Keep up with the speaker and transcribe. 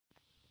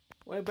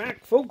We're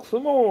back, folks, for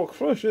more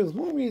Crushers,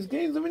 movies,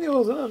 games, and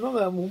videos, and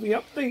another movie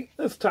update.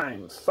 This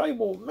time,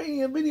 Cyborg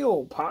Mania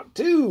video, part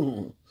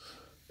 2.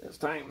 This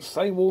time,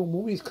 Cyborg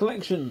Movies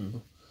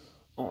Collection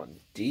on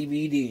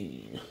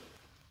DVD.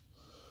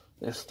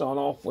 Let's start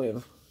off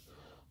with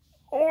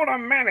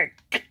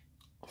Automatic,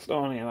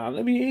 starring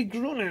Olivier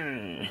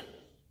Gruner.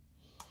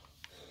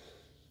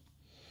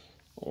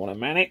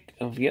 Automatic.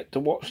 I've yet to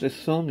watch this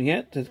film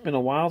yet. It's been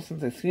a while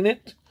since I've seen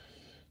it.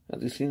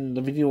 As you've seen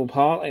the video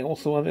part, I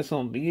also have this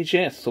on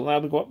VHS, so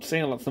that'll go up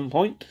sale at some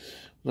point.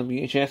 The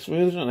VHS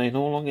version, and I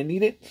no longer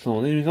need it,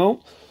 so there we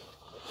go.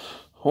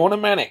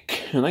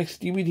 Automatic, a nice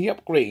DVD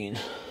upgrade.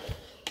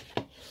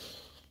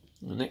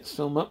 The next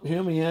film up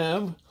here we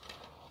have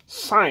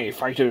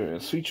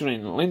Fighters,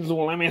 featuring Lindsay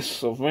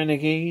Lamis of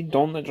Renegade,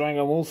 Don the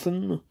Dragon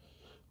Wilson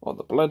of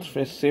the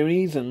Bloodfist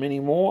series, and many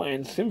more,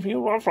 and Cynthia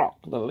Rothrock,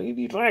 the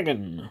Lady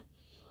Dragon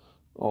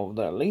of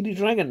the Lady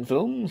Dragon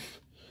films.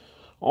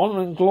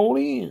 Honor and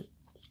Glory,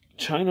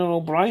 China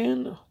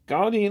O'Brien,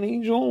 Guardian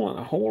Angel, and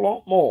a whole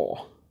lot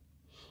more.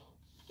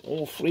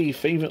 All three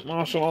favourite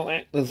martial art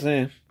actors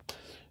there.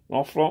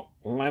 Rothrock,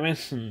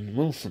 Lamis, and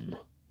Wilson.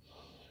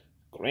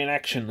 Great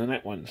action in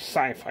that one.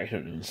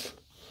 Fighters.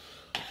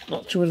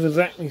 Not sure if it's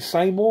exactly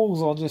cyborgs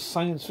or just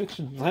science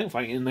fiction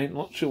fighting, I'm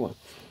not sure.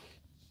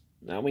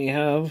 Now we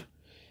have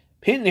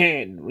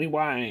Pinhead,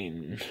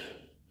 Rewind.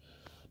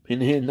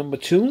 Pinhead number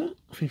 2,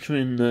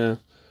 featuring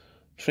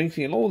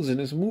Tracy Lords in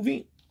this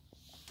movie.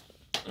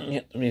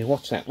 Yep, let me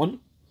watch that one.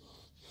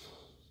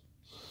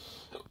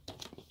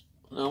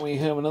 Now we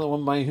have another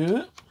one by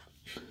her.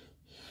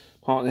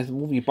 Part of this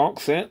movie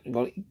box set. We've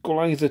got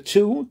Equalizer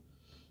 2,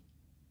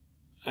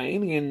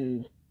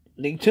 Alien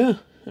Later,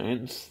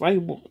 and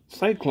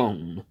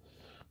Cyclone.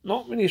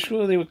 Not really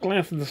sure they were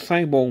classed as the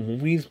Cyborg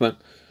movies,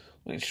 but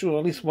I'm sure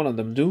at least one of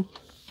them do.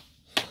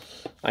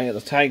 Eye of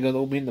the Tiger,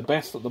 though, being the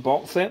best of the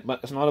box set,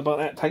 but it's not about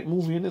that type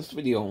movie in this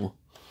video.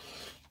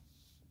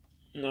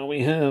 Now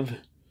we have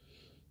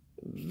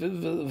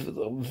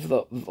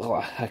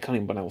I can't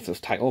even pronounce this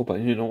title,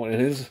 but you know what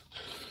it is.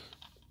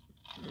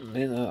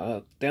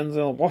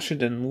 Denzel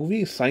Washington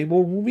movie,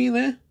 Cyborg movie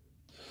there.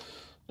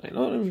 I'm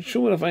not even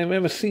sure if I've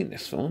ever seen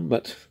this film,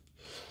 but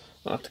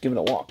I'll have to give it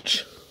a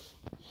watch.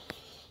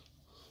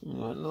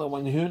 Another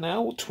one here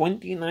now,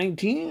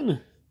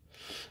 2019.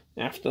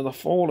 After the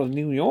Fall of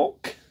New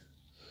York.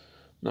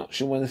 Not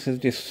sure whether this is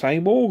just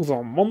cyborgs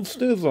or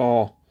monsters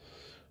or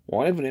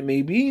whatever it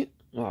may be.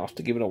 I'll have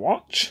to give it a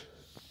watch.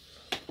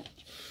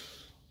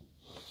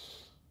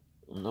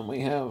 And then we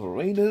have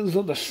Raiders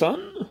of the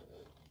Sun.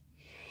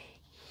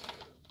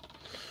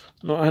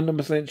 Not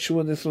 100%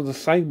 sure this was a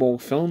cyborg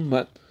film,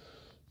 but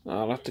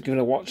I'll have to give it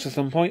a watch at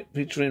some point,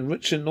 featuring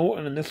Richard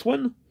Norton in this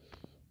one.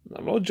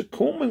 The Roger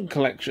Corman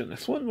collection,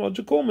 this one,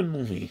 Roger Corman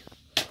movie.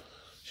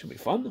 Should be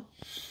fun.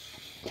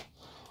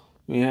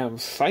 We have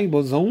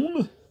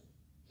Cyberzone,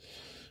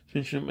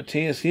 featuring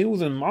Matthias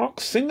Hills and Mark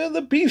Singer,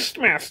 the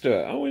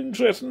Beastmaster. How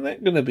interesting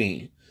that going to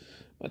be?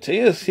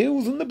 Matthias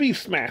Hills and the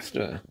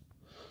Beastmaster.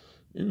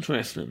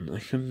 Interesting. I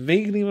can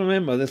vaguely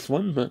remember this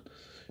one, but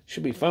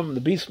should be fun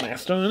with the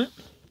Beastmaster in it.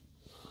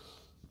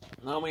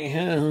 Now we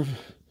have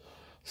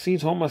C.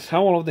 Thomas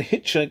Howell of the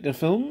Hitchhiker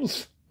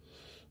films,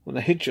 or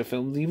the Hitcher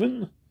films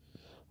even.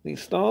 He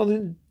stars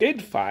in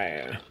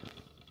Deadfire.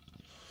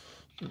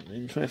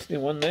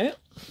 Interesting one there.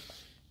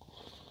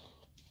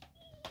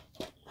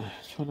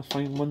 Trying to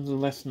find ones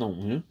less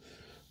known here.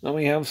 Now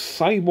we have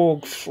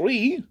Cyborg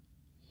 3,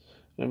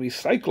 the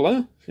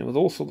Recycler. It was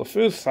also the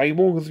first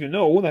Cyborg, as you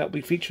know. That will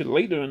be featured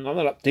later in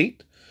another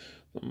update.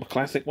 A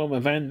classic one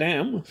with Van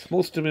Damme.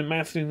 Supposed to have been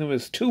Mastering the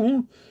Universe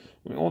 2.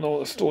 We all know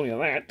the story of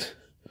that.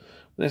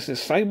 This is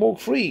Cyborg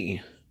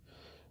 3,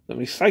 the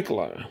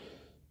Recycler.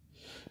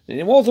 And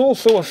it was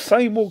also a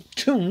Cyborg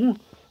 2.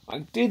 I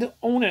did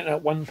own it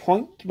at one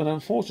point, but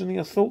unfortunately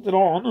I sold it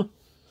on.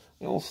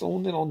 I also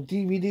owned it on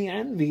DVD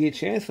and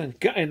VHS,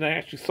 and I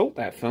actually sold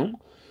that film.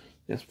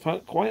 It's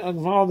quite a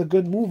rather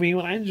good movie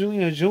with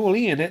Angelina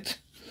Jolie in it.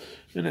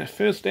 In her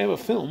first ever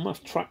film.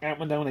 I've tracked that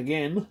one down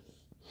again.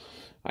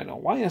 I know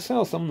why I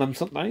sell some of them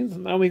sometimes.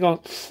 Now we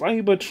got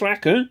Cyber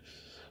Tracker.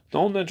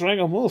 Don the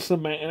Dragon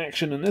Wilson in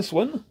action in this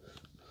one.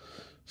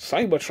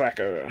 Cyber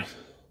Tracker.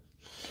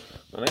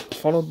 And it's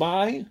followed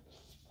by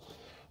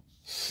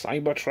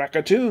Cyber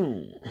Tracker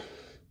 2.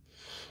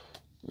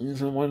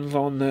 These are ones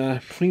on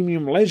the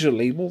premium leisure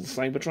label,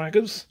 Cyber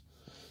Trackers,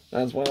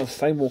 as well as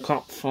Cyborg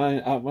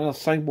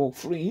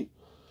 3.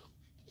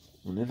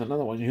 And there's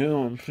another one here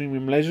on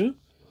premium leisure.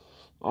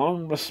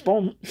 On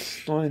Response,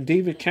 starring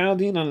David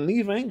Carradine and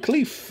Lee Van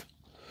Cleef.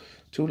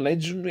 Two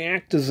legendary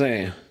actors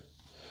there.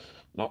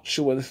 Not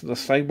sure whether this is a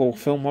cyborg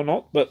film or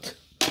not, but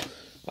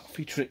I'll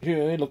feature it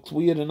here. It looks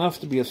weird enough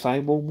to be a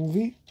cyborg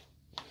movie.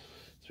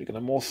 Speaking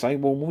of more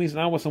cyborg movies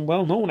now with some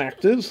well-known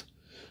actors.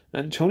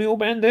 Antonio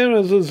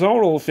Banderas of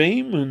Zorro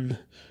fame and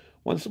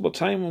Once Upon a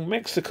Time in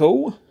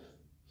Mexico.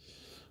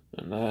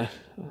 And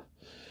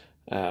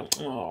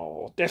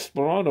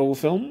Desperado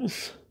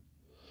films.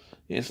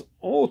 Is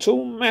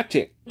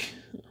Automatic.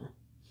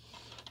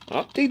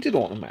 Updated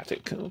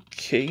automatic.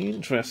 Okay,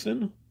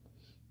 interesting.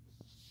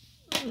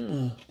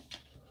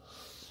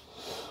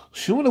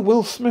 Sure,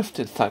 Will Smith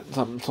did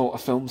some sort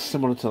of film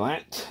similar to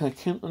that. I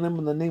can't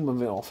remember the name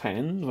of it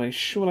offhand, but I'm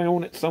sure I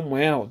own it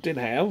somewhere, or did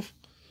have.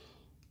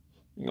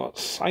 You got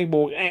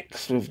Cyborg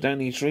X with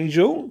Danny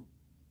Trejo.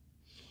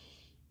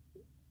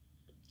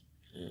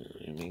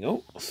 Here we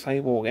go,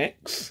 Cyborg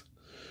X.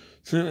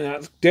 So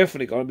that's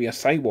definitely got to be a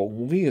Cyborg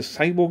movie. Is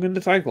Cyborg in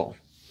the title?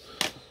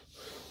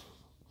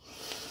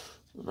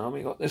 Now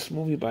we got this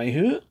movie by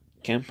her.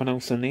 Can't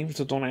pronounce the name,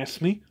 so don't ask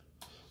me.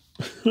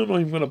 I'm not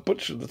even going to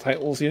butcher the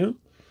titles here.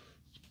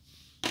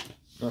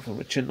 That's a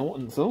Richard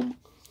Norton film.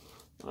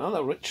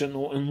 Another Richard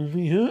Norton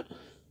movie here.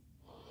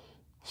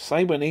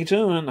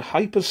 Cybernator and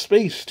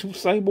Hyperspace, 2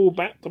 Cyborg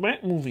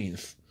back-to-back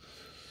movies.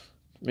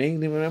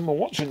 Mainly remember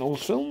watching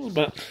those films,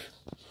 but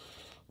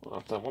I'll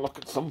have to have a look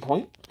at some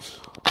point.